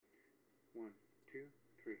One, two,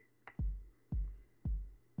 three.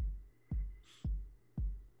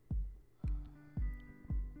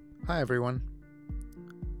 Hi everyone,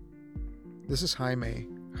 this is Jaime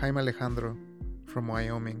Alejandro from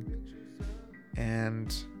Wyoming,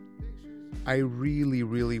 and I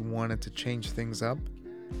really wanted to change things up.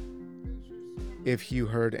 If you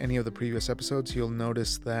heard any of the previous episodes, you'll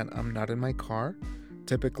notice that I'm not in my car.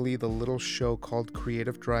 Typically, the little show called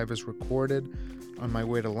Creative Drive is recorded on my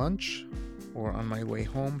way to lunch or on my way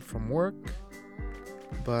home from work,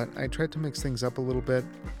 but I tried to mix things up a little bit.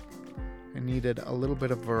 I needed a little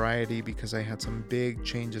bit of variety because I had some big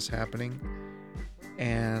changes happening.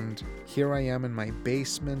 And here I am in my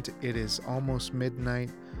basement. It is almost midnight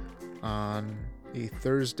on a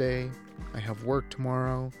Thursday. I have work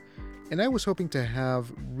tomorrow. And I was hoping to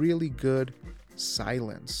have really good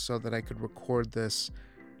silence so that I could record this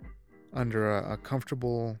under a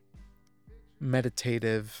comfortable,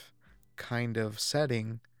 meditative kind of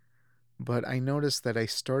setting. But I noticed that I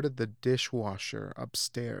started the dishwasher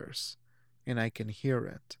upstairs and I can hear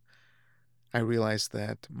it. I realized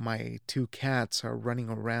that my two cats are running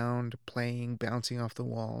around, playing, bouncing off the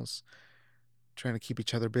walls, trying to keep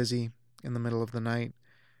each other busy in the middle of the night.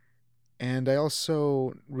 And I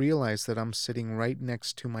also realized that I'm sitting right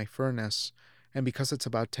next to my furnace. And because it's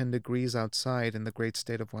about 10 degrees outside in the great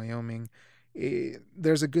state of Wyoming,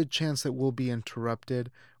 there's a good chance that we'll be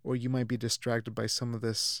interrupted or you might be distracted by some of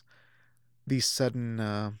these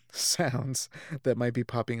sudden sounds that might be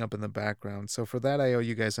popping up in the background. So for that, I owe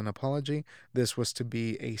you guys an apology. This was to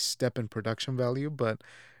be a step in production value, but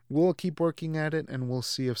we'll keep working at it and we'll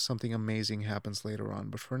see if something amazing happens later on.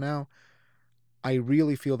 But for now, I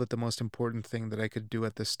really feel that the most important thing that I could do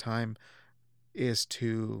at this time is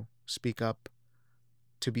to speak up,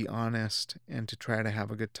 to be honest, and to try to have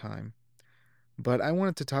a good time. But I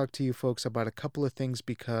wanted to talk to you folks about a couple of things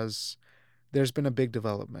because there's been a big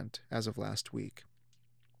development as of last week.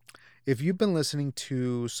 If you've been listening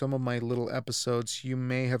to some of my little episodes, you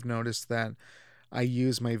may have noticed that I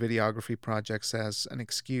use my videography projects as an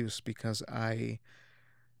excuse because I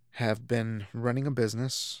have been running a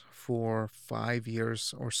business for 5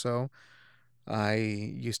 years or so. I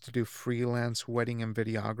used to do freelance wedding and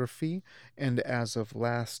videography, and as of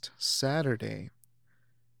last Saturday,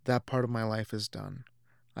 that part of my life is done.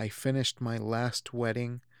 I finished my last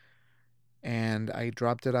wedding and I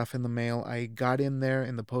dropped it off in the mail. I got in there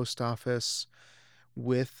in the post office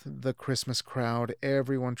with the Christmas crowd,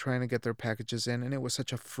 everyone trying to get their packages in, and it was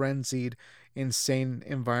such a frenzied, insane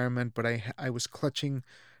environment. But I was clutching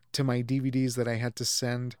to my DVDs that I had to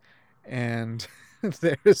send, and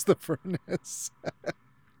there's the furnace.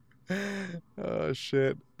 Oh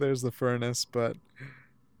shit, there's the furnace. But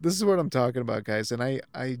this is what I'm talking about, guys, and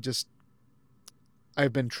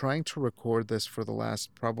I've been trying to record this for the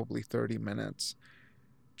last probably 30 minutes,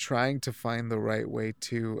 trying to find the right way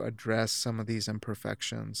to address some of these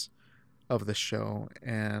imperfections of the show.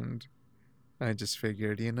 And I just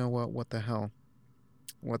figured, you know what? What the hell?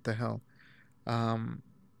 What the hell? Um,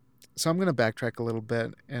 so I'm going to backtrack a little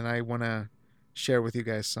bit and I want to share with you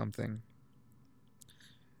guys something.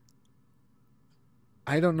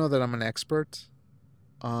 I don't know that I'm an expert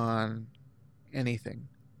on anything.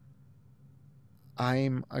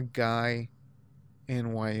 I'm a guy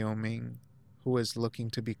in Wyoming who is looking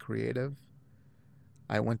to be creative.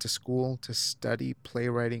 I went to school to study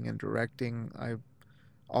playwriting and directing. I've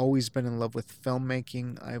always been in love with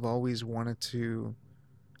filmmaking. I've always wanted to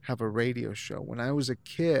have a radio show. When I was a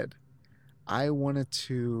kid, I wanted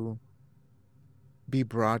to be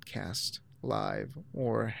broadcast live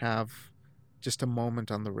or have just a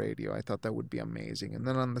moment on the radio. I thought that would be amazing. And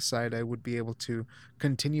then on the side, I would be able to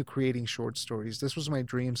continue creating short stories. This was my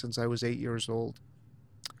dream since I was 8 years old.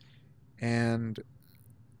 And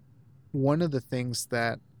one of the things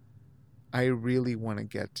that I really want to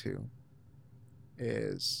get to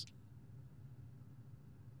is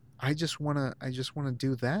I just want to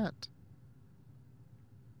do that.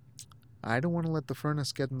 I don't want to let the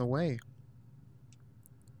furnace get in the way.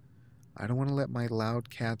 I don't want to let my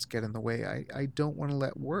loud cats get in the way. I don't want to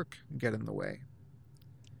let work get in the way.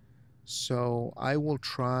 So I will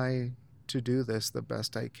try to do this the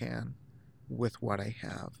best I can with what I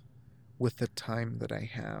have, with the time that I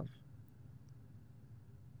have.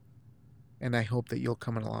 And I hope that you'll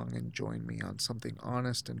come along and join me on something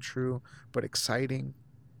honest and true, but exciting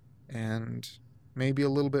and maybe a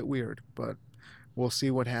little bit weird, but we'll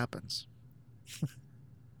see what happens.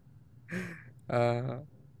 Uh,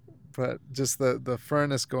 but just the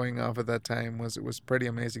furnace going off at that time was pretty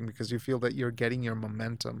amazing because you feel that you're getting your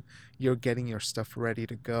momentum, you're getting your stuff ready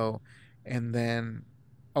to go, and then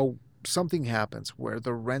oh, something happens where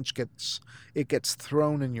the wrench gets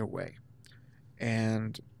thrown in your way,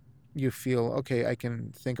 and you feel, okay, I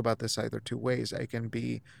can think about this either two ways. I can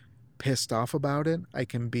be pissed off about it, I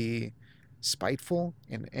can be spiteful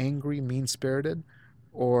and angry, mean spirited,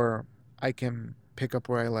 or I can pick up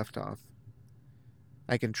where I left off.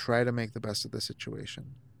 I can try to make the best of the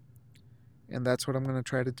situation. And that's what I'm going to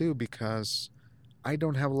try to do, because I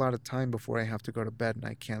don't have a lot of time before I have to go to bed and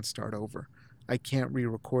I can't start over. I can't re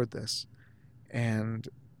record this. And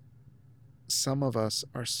some of us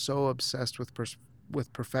are so obsessed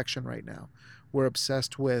with perfection right now. We're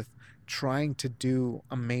obsessed with trying to do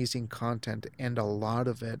amazing content, and a lot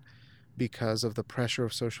of it because of the pressure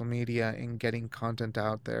of social media and getting content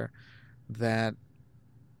out there, that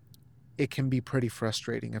it can be pretty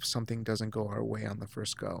frustrating if something doesn't go our way on the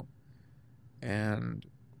first go. And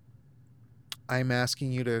I'm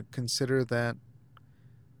asking you to consider that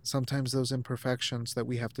sometimes those imperfections that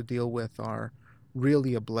we have to deal with are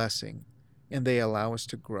really a blessing, and they allow us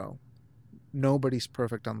to grow. Nobody's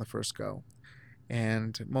perfect on the first go.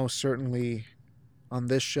 And most certainly on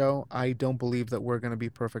this show, I don't believe that we're going to be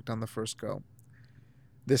perfect on the first go.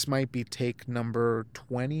 This might be take number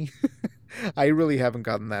 20. I really haven't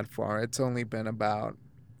gotten that far. It's only been about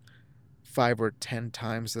 5 or 10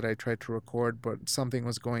 times that I tried to record, but something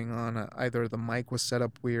was going on. Either the mic was set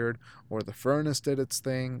up weird, or the furnace did its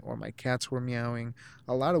thing, or my cats were meowing.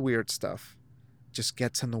 A lot of weird stuff just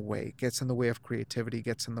gets in the way, gets in the way of creativity,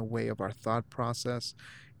 gets in the way of our thought process.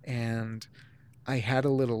 And I had a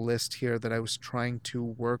little list here that I was trying to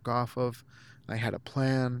work off of. I had a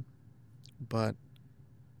plan, but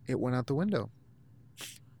it went out the window.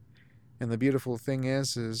 And the beautiful thing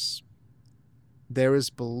is there is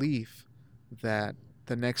belief that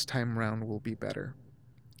the next time around will be better.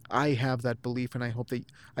 I have that belief, and I hope that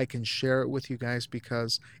I can share it with you guys,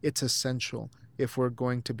 because it's essential if we're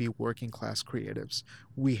going to be working class creatives.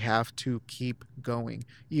 We have to keep going,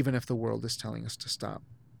 even if the world is telling us to stop.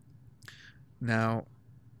 Now,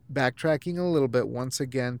 backtracking a little bit once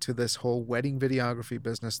again to this whole wedding videography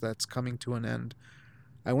business that's coming to an end.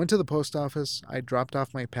 I went to the post office, I dropped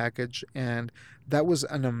off my package, and that was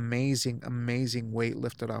an amazing, amazing weight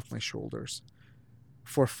lifted off my shoulders.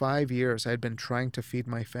 For 5 years, I had been trying to feed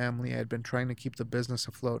my family. I had been trying to keep the business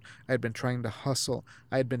afloat. I had been trying to hustle.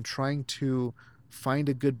 I had been trying to find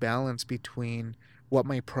a good balance between what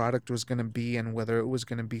my product was going to be and whether it was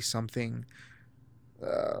going to be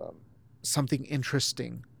uh, something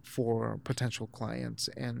interesting for potential clients,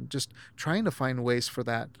 and just trying to find ways for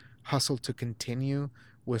that hustle to continue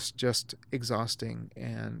was just exhausting.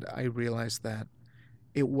 And I realized that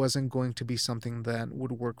it wasn't going to be something that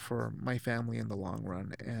would work for my family in the long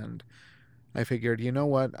run. And I figured, you know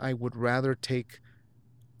what? I would rather take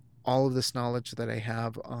all of this knowledge that I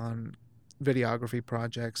have on videography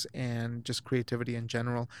projects and just creativity in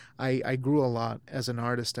general. I grew a lot as an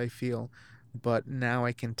artist, I feel, but now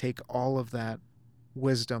I can take all of that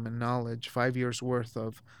wisdom and knowledge, 5 years worth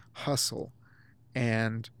of hustle,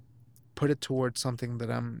 and put it towards something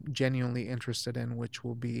that I'm genuinely interested in, which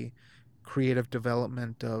will be creative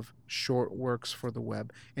development of short works for the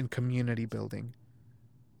web and community building.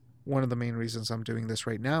 One of the main reasons I'm doing this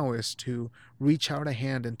right now is to reach out a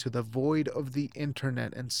hand into the void of the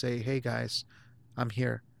internet and say, hey guys, I'm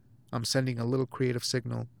here. I'm sending a little creative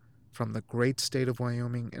signal from the great state of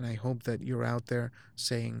Wyoming, and I hope that you're out there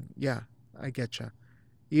saying, yeah, I getcha.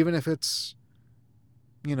 Even if it's,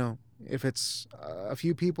 if it's a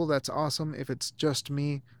few people, that's awesome. If it's just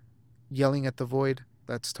me yelling at the void,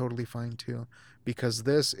 that's totally fine too, because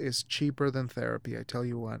this is cheaper than therapy, I tell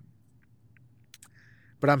you what.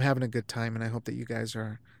 But I'm having a good time, and I hope that you guys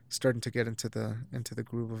are starting to get into the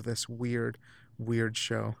groove of this weird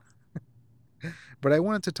show. But I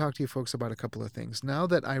wanted to talk to you folks about a couple of things. Now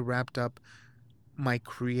that I wrapped up my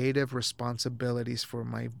creative responsibilities for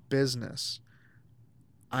my business,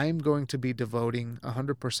 I'm going to be devoting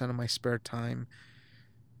 100% of my spare time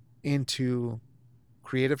into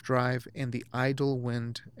Creative Drive and the Idle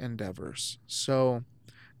Wind endeavors. So,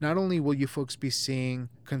 not only will you folks be seeing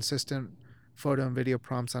consistent photo and video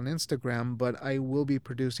prompts on Instagram, but I will be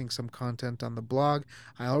producing some content on the blog.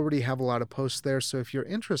 I already have a lot of posts there, so if you're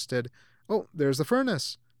interested, oh, there's the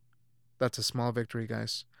furnace. That's a small victory,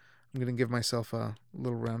 guys. I'm going to give myself a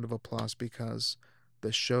little round of applause, because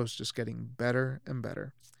the show's just getting better and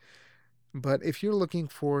better. But if you're looking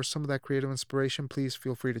for some of that creative inspiration, please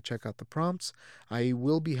feel free to check out the prompts. I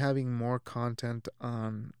will be having more content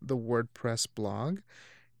on the WordPress blog,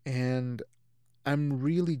 and I'm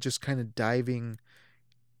really just kind of diving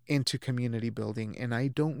into community building, and I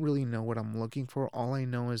don't really know what I'm looking for. All I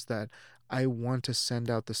know is that I want to send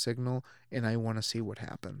out the signal, and I want to see what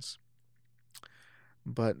happens.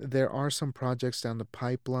 But there are some projects down the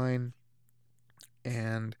pipeline,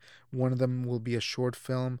 and one of them will be a short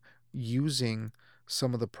film using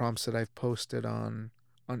some of the prompts that I've posted on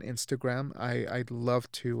Instagram. I'd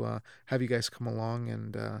love to have you guys come along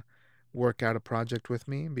and work out a project with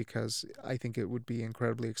me, because I think it would be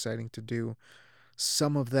incredibly exciting to do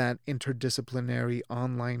some of that interdisciplinary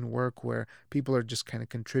online work where people are just kind of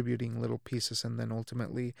contributing little pieces, and then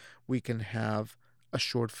ultimately we can have a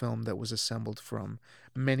short film that was assembled from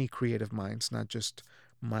many creative minds, not just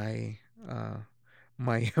my uh,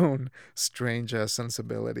 my own strange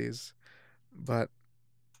sensibilities. But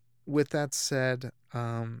with that said,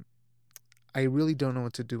 I really don't know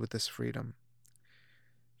what to do with this freedom,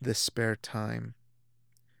 this spare time.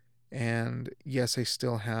 And yes, I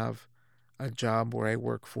still have a job where I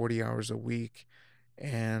work 40 hours a week,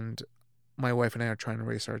 and my wife and I are trying to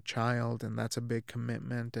raise our child, and that's a big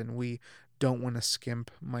commitment, and we don't want to skimp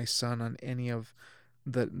my son on any of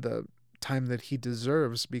the time that he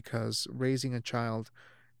deserves, because raising a child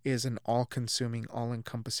is an all-consuming,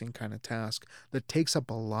 all-encompassing kind of task that takes up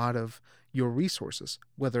a lot of your resources,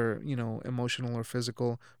 whether, emotional or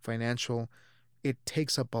physical, financial. It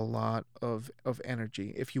takes up a lot of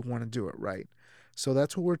energy if you want to do it right. So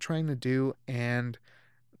that's what we're trying to do. And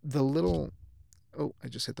the little, oh, I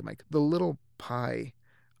just hit the mic, the little pie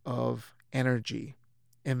of energy,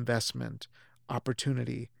 investment,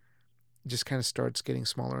 opportunity just kind of starts getting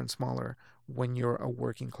smaller and smaller when you're a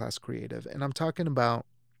working class creative. And I'm talking about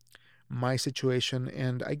my situation.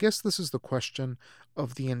 And I guess this is the question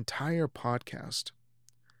of the entire podcast.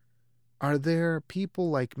 Are there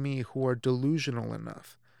people like me who are delusional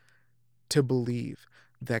enough to believe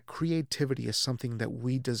that creativity is something that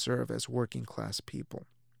we deserve as working class people?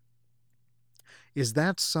 Is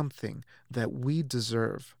that something that we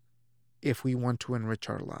deserve if we want to enrich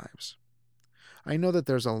our lives? I know that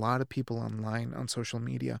there's a lot of people online on social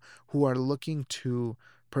media who are looking to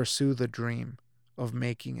pursue the dream of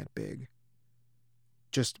making it big.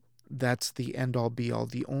 Just that's the end all be all,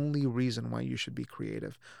 the only reason why you should be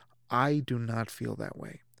creative. I do not feel that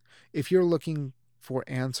way. If you're looking for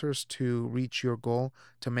answers to reach your goal,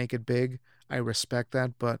 to make it big, I respect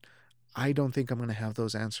that, but I don't think I'm going to have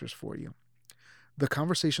those answers for you. The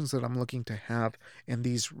conversations that I'm looking to have in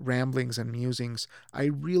these ramblings and musings, I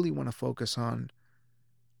really want to focus on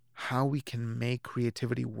how we can make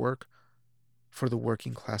creativity work for the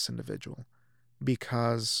working class individual.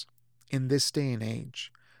 Because in this day and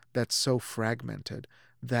age that's so fragmented,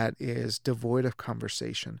 that is devoid of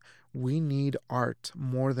conversation, we need art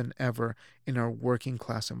more than ever in our working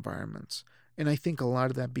class environments. And I think a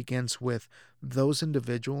lot of that begins with those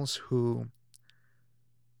individuals who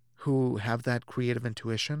have that creative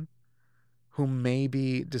intuition, who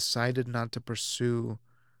maybe decided not to pursue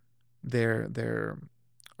their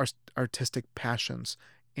artistic passions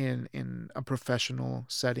in a professional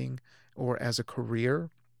setting or as a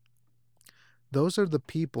career. Those are the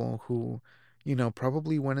people who,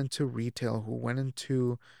 probably went into retail, who went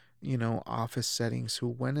into, office settings, who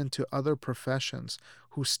went into other professions,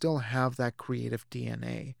 who still have that creative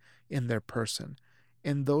DNA in their person.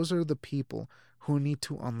 And those are the people who need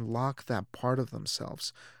to unlock that part of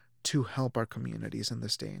themselves to help our communities in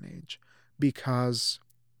this day and age. Because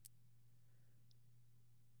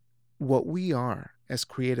what we are as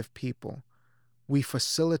creative people, we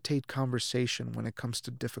facilitate conversation when it comes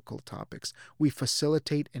to difficult topics. We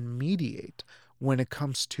facilitate and mediate when it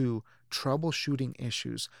comes to troubleshooting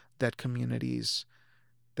issues that communities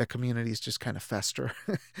just kind of fester.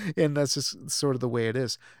 And that's just sort of the way it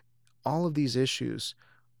is. All of these issues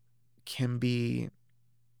can be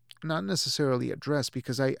not necessarily addressed,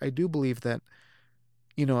 because I do believe that,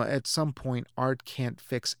 at some point art can't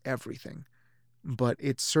fix everything, but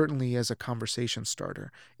it certainly is a conversation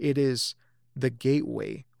starter. It is the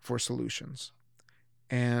gateway for solutions.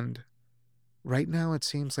 And right now, it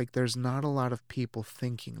seems like there's not a lot of people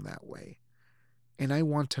thinking that way. And I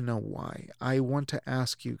want to know why. I want to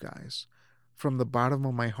ask you guys from the bottom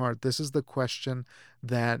of my heart. This is the question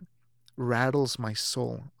that rattles my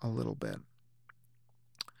soul a little bit.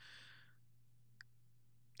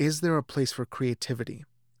 Is there a place for creativity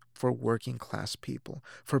for working class people,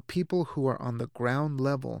 for people who are on the ground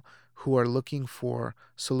level, who are looking for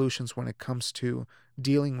solutions when it comes to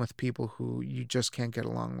dealing with people who you just can't get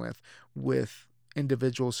along with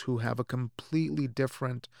individuals who have a completely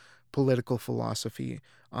different political philosophy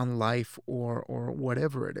on life, or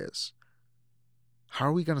whatever it is? How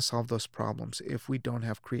are we going to solve those problems if we don't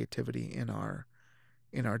have creativity in our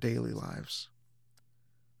daily lives?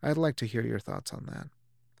 I'd like to hear your thoughts on that.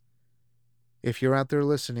 If you're out there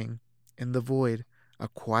listening, in the void, a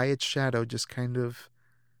quiet shadow just kind of,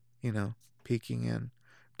 you know, peeking in,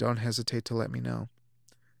 don't hesitate to let me know,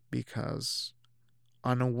 because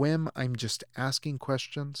on a whim, I'm just asking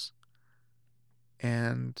questions,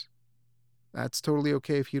 and that's totally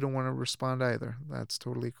okay if you don't want to respond either. That's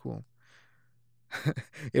totally cool.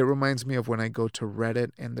 It reminds me of when I go to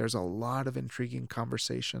Reddit and there's a lot of intriguing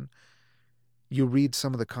conversation. You read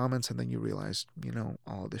some of the comments and then you realize,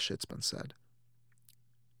 all the shit's been said.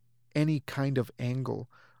 Any kind of angle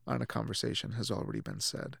on a conversation has already been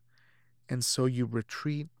said. And so you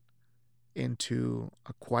retreat into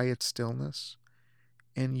a quiet stillness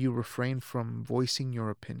and you refrain from voicing your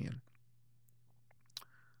opinion.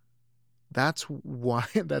 That's why,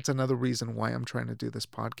 that's another reason why I'm trying to do this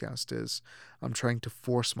podcast, is I'm trying to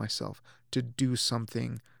force myself to do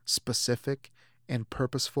something specific and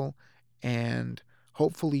purposeful, and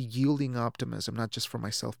hopefully yielding optimism, not just for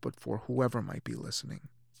myself, but for whoever might be listening.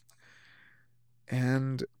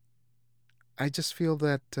 And I just feel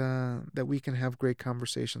that that we can have great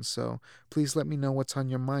conversations. So please let me know what's on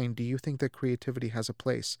your mind. Do you think that creativity has a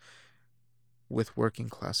place with working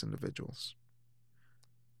class individuals?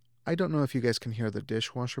 I don't know if you guys can hear the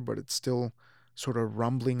dishwasher, but it's still sort of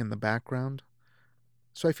rumbling in the background.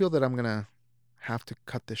 So I feel that I'm going to have to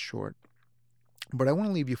cut this short. But I want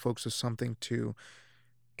to leave you folks with something to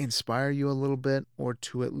inspire you a little bit, or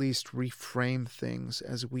to at least reframe things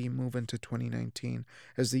as we move into 2019.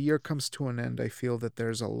 As the year comes to an end, I feel that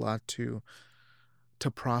there's a lot to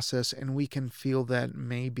process, and we can feel that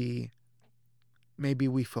maybe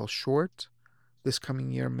we fell short this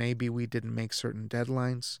coming year. Maybe we didn't make certain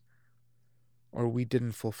deadlines, or we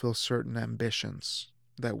didn't fulfill certain ambitions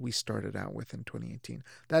that we started out with in 2018.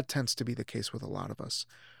 That tends to be the case with a lot of us.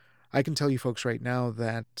 I can tell you folks right now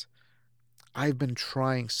that I've been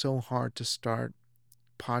trying so hard to start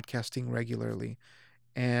podcasting regularly,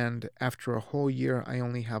 and after a whole year, I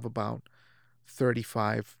only have about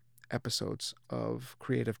 35 episodes of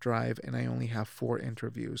Creative Drive, and I only have 4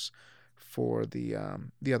 interviews for the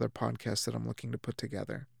other podcast that I'm looking to put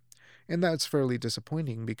together. And that's fairly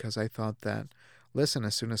disappointing, because I thought that, listen,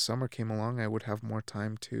 as soon as summer came along, I would have more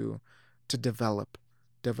time to develop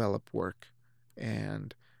work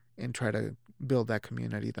and try to build that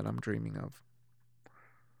community that I'm dreaming of.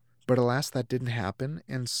 But alas, that didn't happen,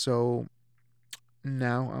 and so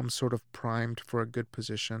now I'm sort of primed for a good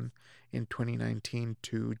position in 2019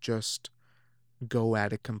 to just go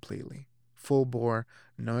at it completely. Full bore,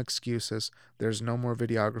 no excuses. There's no more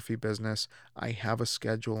videography business. I have a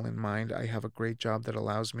schedule in mind. I have a great job that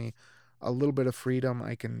allows me a little bit of freedom.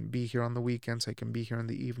 I can be here on the weekends. I can be here in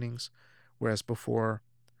the evenings. Whereas before,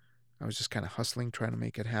 I was just kind of hustling, trying to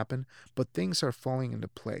make it happen. But things are falling into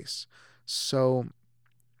place. So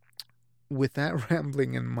with that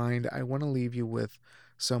rambling in mind, I want to leave you with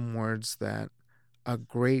some words that a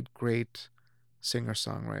great, great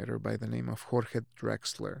singer-songwriter by the name of Jorge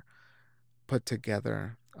Drexler put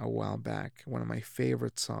together a while back. One of my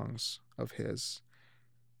favorite songs of his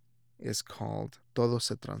is called Todo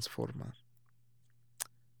se transforma.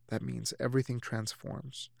 That means everything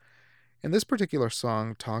transforms. And this particular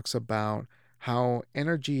song talks about how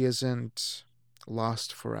energy isn't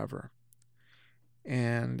lost forever.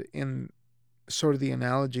 And in sort of the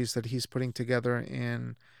analogies that he's putting together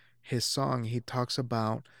in his song, he talks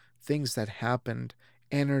about things that happened,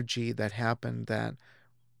 energy that happened, that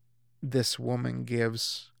this woman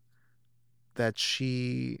gives, that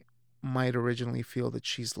she might originally feel that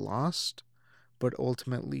she's lost, but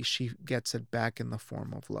ultimately she gets it back in the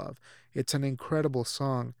form of love. It's an incredible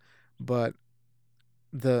song, but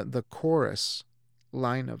the chorus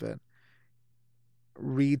line of it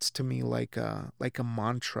reads to me like a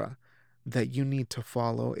mantra that you need to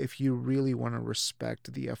follow if you really want to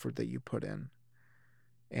respect the effort that you put in.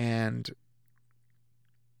 And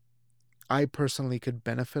I personally could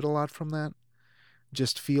benefit a lot from that,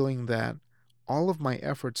 just feeling that all of my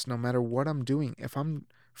efforts, no matter what I'm doing, if I'm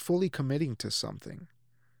fully committing to something,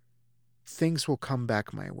 things will come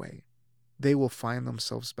back my way. They will find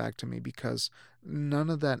themselves back to me, because none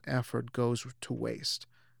of that effort goes to waste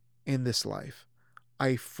in this life.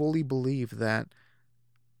 I fully believe that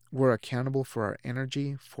we're accountable for our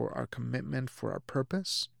energy, for our commitment, for our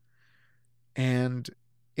purpose. And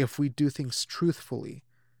if we do things truthfully,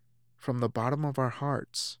 from the bottom of our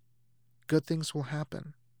hearts, good things will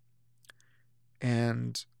happen.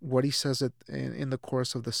 And what he says in the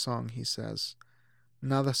chorus of the song, he says,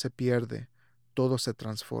 Nada se pierde, todo se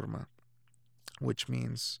transforma, which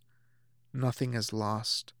means nothing is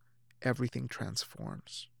lost, everything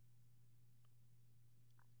transforms.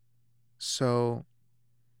 So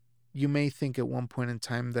you may think at one point in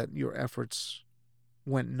time that your efforts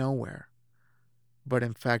went nowhere, but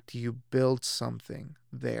in fact you built something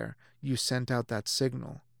there. You sent out that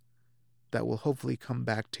signal that will hopefully come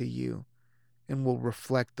back to you and will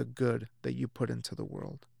reflect the good that you put into the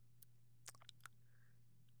world.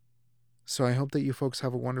 So I hope that you folks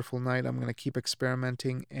have a wonderful night. I'm going to keep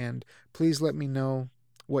experimenting, and please let me know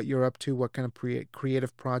what you're up to, what kind of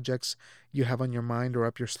creative projects you have on your mind or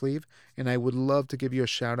up your sleeve. And I would love to give you a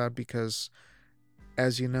shout out because,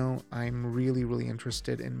 as you know, I'm really, really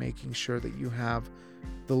interested in making sure that you have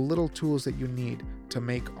the little tools that you need to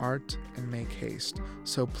make art and make haste.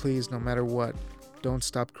 So please, no matter what, don't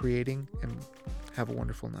stop creating, and have a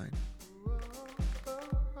wonderful night.